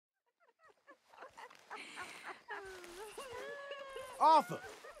Arthur,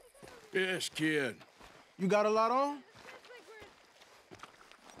 Yes, kid. you got a lot on?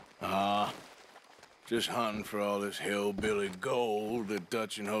 Just hunting for all this hillbilly gold that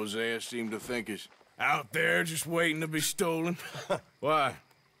Dutch and Hosea seem to think is out there just waiting to be stolen. Why?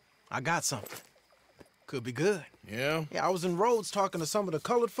 I got something. Could be good. Yeah? Yeah, I was in Rhodes talking to some of the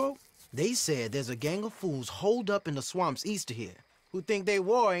colored folk. They said there's a gang of fools holed up in the swamps east of here who think their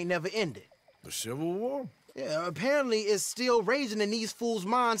war ain't never ended. The Civil War? Yeah, apparently it's still raging in these fools'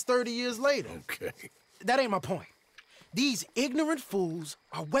 minds 30 years later. Okay. That ain't my point. These ignorant fools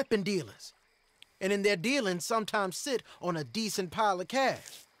are weapon dealers. And in their dealings sometimes sit on a decent pile of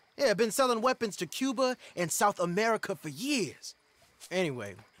cash. Yeah, been selling weapons to Cuba and South America for years.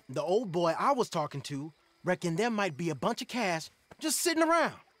 Anyway, the old boy I was talking to reckoned there might be a bunch of cash just sitting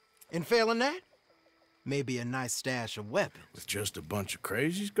around. And failing that, maybe a nice stash of weapons. With just a bunch of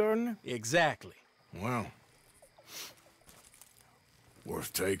crazies guarding it? Exactly. Well,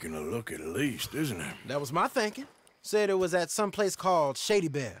 worth taking a look at least, isn't it? That was my thinking. Said it was at some place called Shady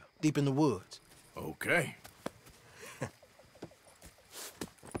Bell, deep in the woods. Okay.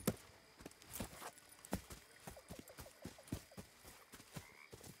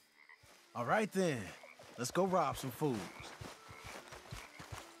 All right then, let's go rob some fools.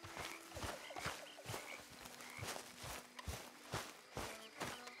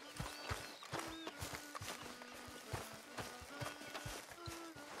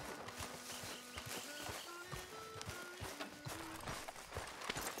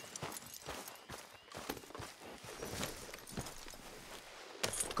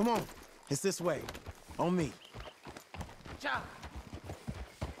 Come on, it's this way. On me. Cha!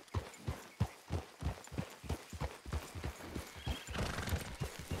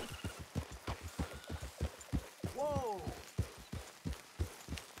 Whoa!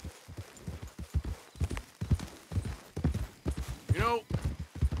 You know,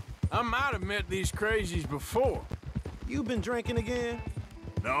 I might have met these crazies before. You been drinking again?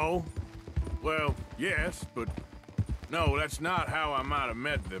 No. Well, yes, but no, that's not how I might have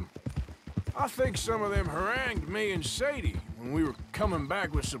met them. I think some of them harangued me and Sadie when we were coming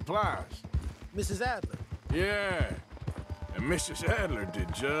back with supplies. Mrs. Adler. Yeah, and Mrs. Adler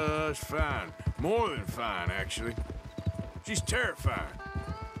did just fine. More than fine, actually. She's terrifying.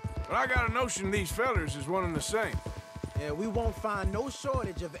 But I got a notion these fellers is one and the same. Yeah, we won't find no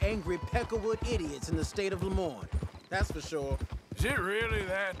shortage of angry Peckerwood idiots in the state of Lemoyne. That's for sure. Is it really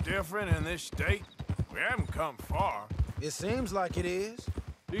that different in this state? We haven't come far. It seems like it is.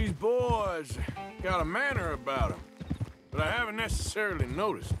 These boys got a manner about them, but I haven't necessarily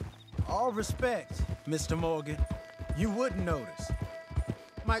noticed. All respect, Mr. Morgan. You wouldn't notice.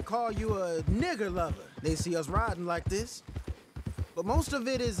 Might call you a nigger lover. They see us riding like this. But most of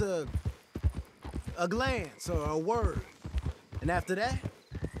it is a glance or a word. And after that,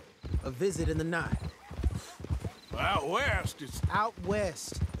 a visit in the night. Out west, it's... Out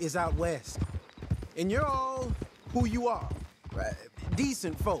west is out west. And you're all who you are. Right?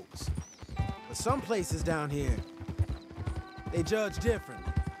 Decent folks. But some places down here, they judge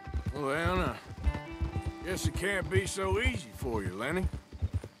differently. Well, guess it can't be so easy for you, Lenny.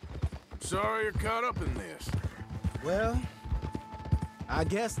 Sorry you're caught up in this. Well, I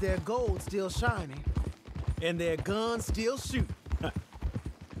guess their gold's still shining, and their guns still shoot.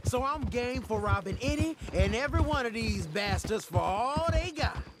 So I'm game for robbing any and every one of these bastards for all they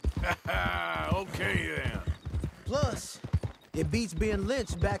got. Okay, then. Plus, it beats being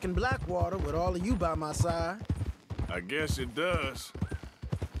lynched back in Blackwater with all of you by my side. I guess it does.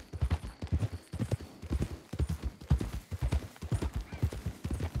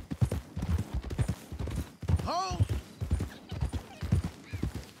 Hold!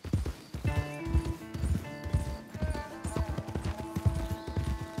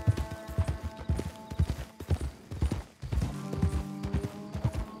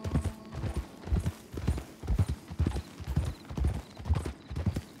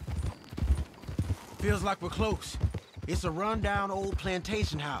 Feels like we're close. It's a rundown old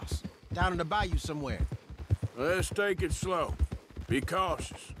plantation house, down in the bayou somewhere. Let's take it slow. Be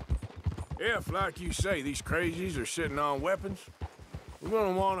cautious. If, like you say, these crazies are sitting on weapons, we're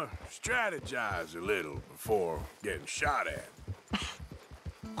gonna want to strategize a little before getting shot at.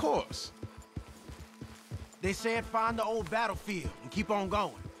 Of course. They said find the old battlefield and keep on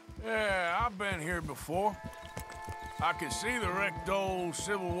going. Yeah, I've been here before. I can see the wrecked old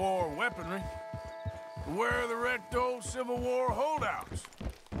Civil War weaponry. Where are the wrecked old Civil War holdouts?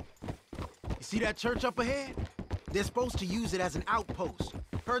 You see that church up ahead? They're supposed to use it as an outpost.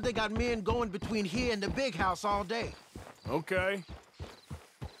 Heard they got men going between here and the big house all day. Okay.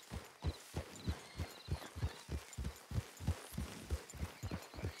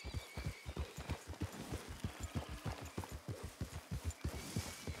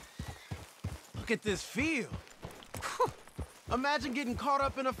 Look at this field. Imagine getting caught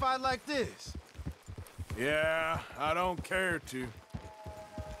up in a fight like this. Yeah, I don't care to.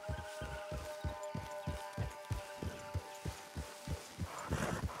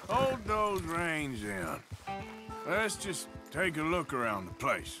 Hold those reins in. Let's just take a look around the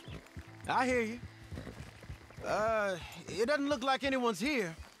place. I hear you. It doesn't look like anyone's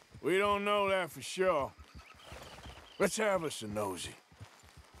here. We don't know that for sure. Let's have us a nosy.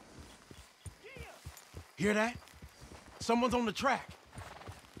 Hear that? Someone's on the track.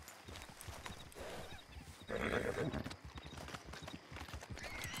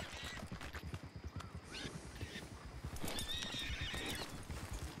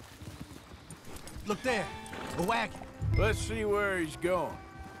 Look there, a wagon. Let's see where he's going.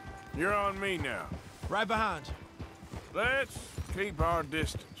 You're on me now. Right behind you. Let's keep our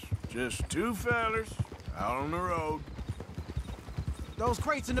distance. Just two fellers out on the road. Those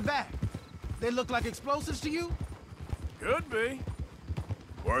crates in the back, they look like explosives to you? Could be.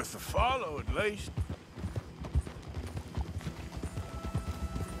 Worth a follow, at least.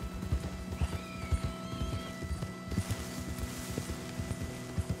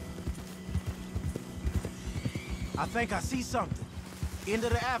 I think I see something. End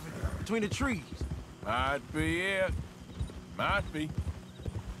of the avenue, between the trees. Might be it. Might be.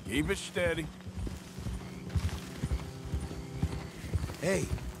 Keep it steady. Hey,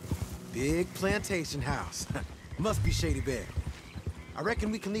 big plantation house. Must be Shady Bear. I reckon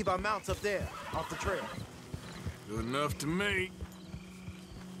we can leave our mounts up there, off the trail. Good enough to me.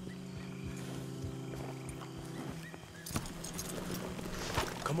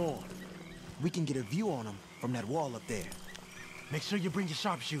 Come on. We can get a view on them from that wall up there. Make sure you bring your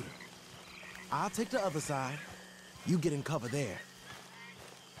sharpshooter. I'll take the other side. You get in cover there.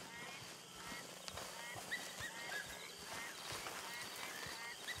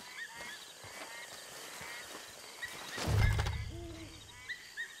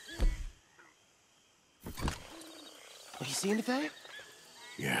 You see anything?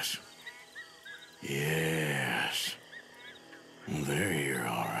 Yes. Yes. Well, they're here,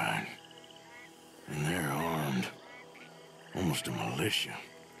 all right. And they're armed. Almost a militia.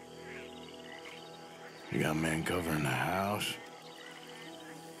 You got men covering the house.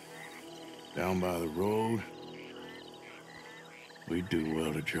 Down by the road. We'd do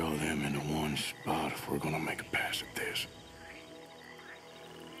well to draw them into one spot if we're gonna make a pass at this.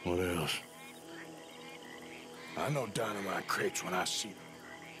 What else? I know dynamite crates when I see them.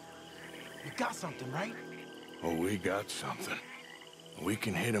 You got something, right? Oh, we got something. We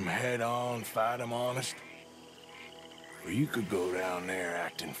can hit them head on, fight them honest. Or you could go down there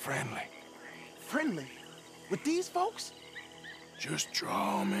acting friendly. Friendly? With these folks? Just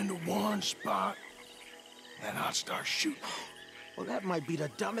draw them into one spot, then I'll start shooting. Well, that might be the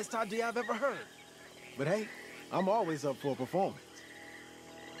dumbest idea I've ever heard. But hey, I'm always up for a performance.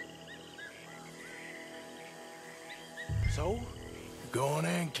 So? Going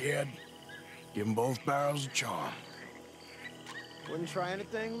in, kid. Give them both barrels a charm. Wouldn't try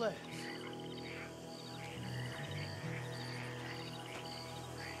anything less.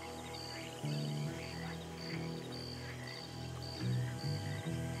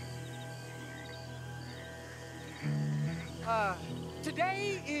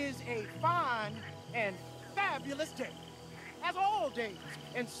 Today is a fine and fabulous day, as all days,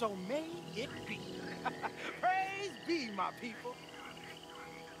 and so may it be. Praise be, my people.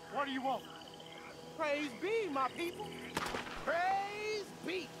 What do you want? Praise be, my people. Praise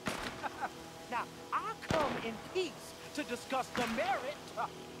be. Now, I come in peace to discuss the merit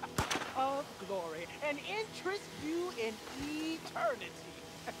of glory and interest you in eternity.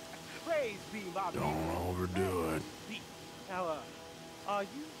 Praise be, my people. Don't overdo it. Be. Now, are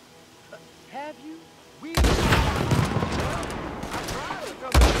you? Have you? We. I tried to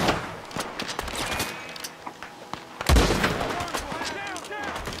come in. Down,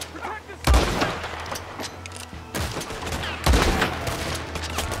 down! Protect this soldier!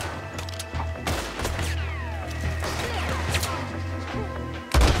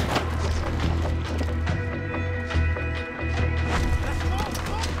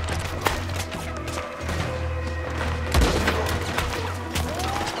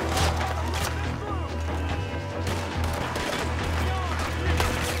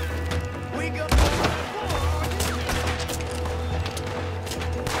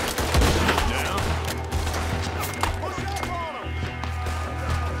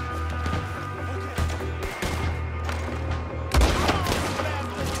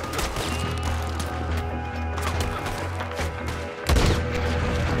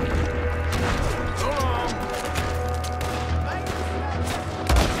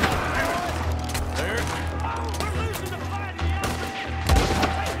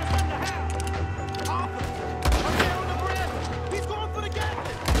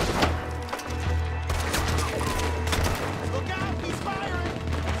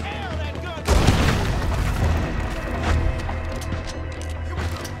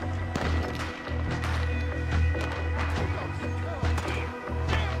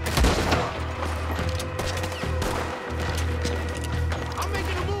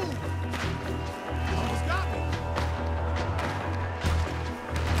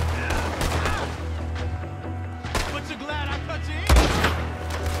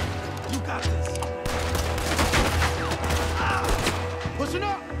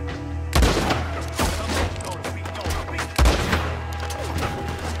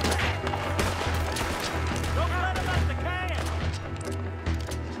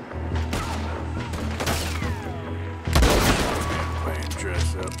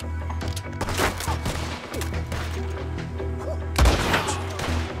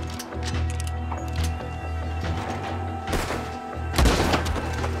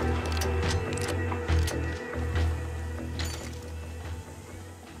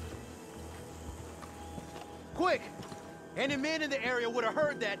 men in the area would have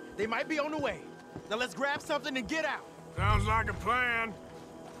heard that, they might be on the way. Now let's grab something and get out. Sounds like a plan.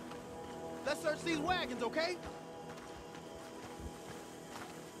 Let's search these wagons, okay?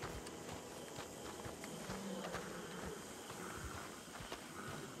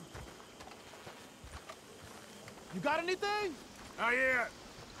 You got anything? Not yet.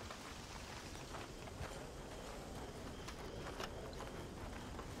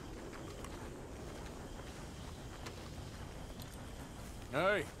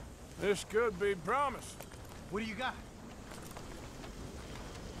 Hey, this could be promising. What do you got?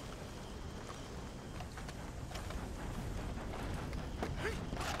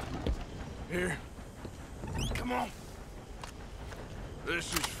 Here. Come on.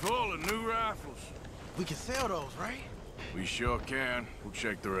 This is full of new rifles. We can sell those, right? We sure can. We'll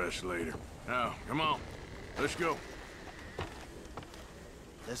check the rest later. Now, come on. Let's go.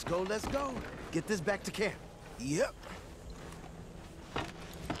 Let's go, let's go. Get this back to camp. Yep.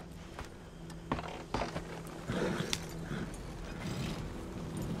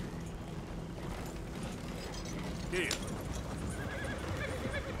 Here.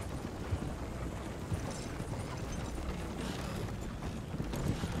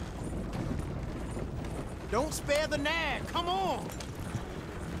 Don't spare the nag, come on!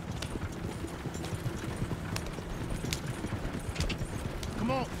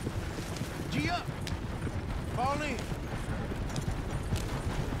 Come on, G up, fall in.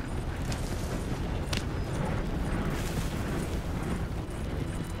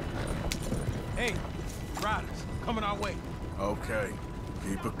 Hey, riders, coming our way. Okay.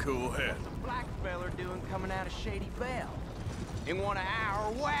 Keep a cool head. What's a black feller doing coming out of Shady Belle? In one of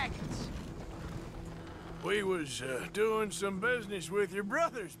our wagons? We was doing some business with your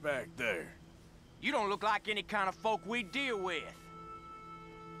brothers back there. You don't look like any kind of folk we deal with.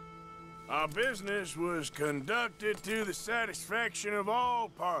 Our business was conducted to the satisfaction of all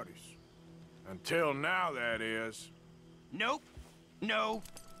parties. Until now, that is. Nope. No.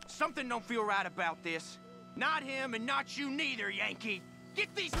 Something don't feel right about this. Not him and not you neither, Yankee.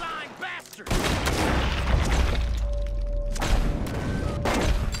 Get these lying bastards!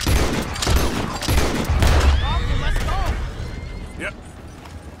 Let's go! Yep.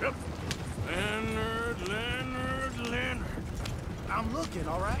 Yep. Leonard. I'm looking,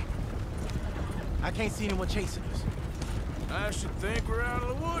 all right? I can't see anyone chasing us. I should think we're out of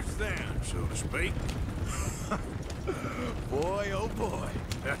the woods then, so to speak. Boy, oh boy.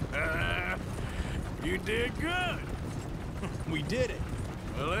 You did good. We did it.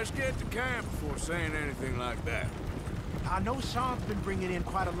 Well, let's get to camp before saying anything like that. I know Sean's been bringing in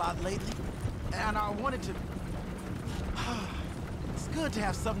quite a lot lately, and I wanted to... It's good to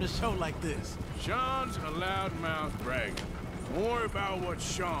have something to show like this. Sean's a loudmouth bragger. Don't worry about what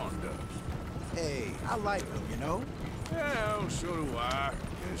Sean does. Hey, I like him, you know? Well, so do I.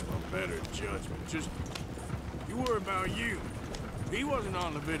 Guess my better judgment. Just, you worry about you. He wasn't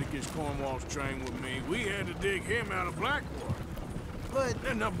on Leviticus Cornwall's train with me. We had to dig him out of Blackwater. But...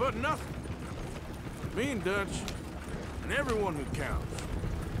 But nothing. Me and Dutch, and everyone who counts.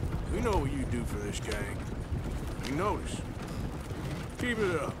 We know what you do for this gang. We notice. Keep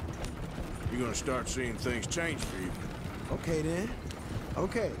it up. You're gonna start seeing things change for you. Okay, then.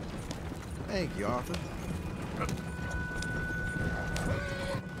 Okay. Thank you, Arthur.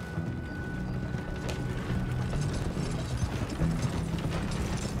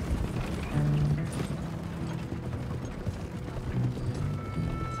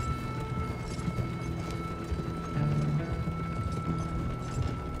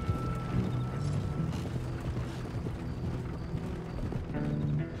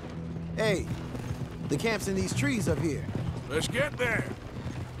 Hey, the camp's in these trees up here. Let's get there.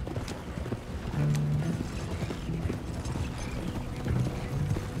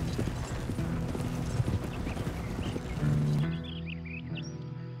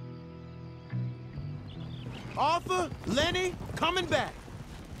 Arthur, Lenny, coming back.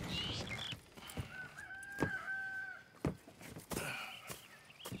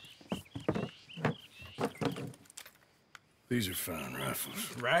 These are fine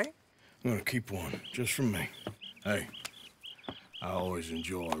rifles. Right? I'm gonna keep one, just for me. Hey, I always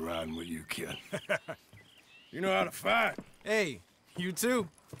enjoy riding with you, kid. You know how to fight. Hey, you too.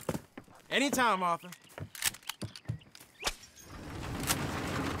 Anytime, Arthur.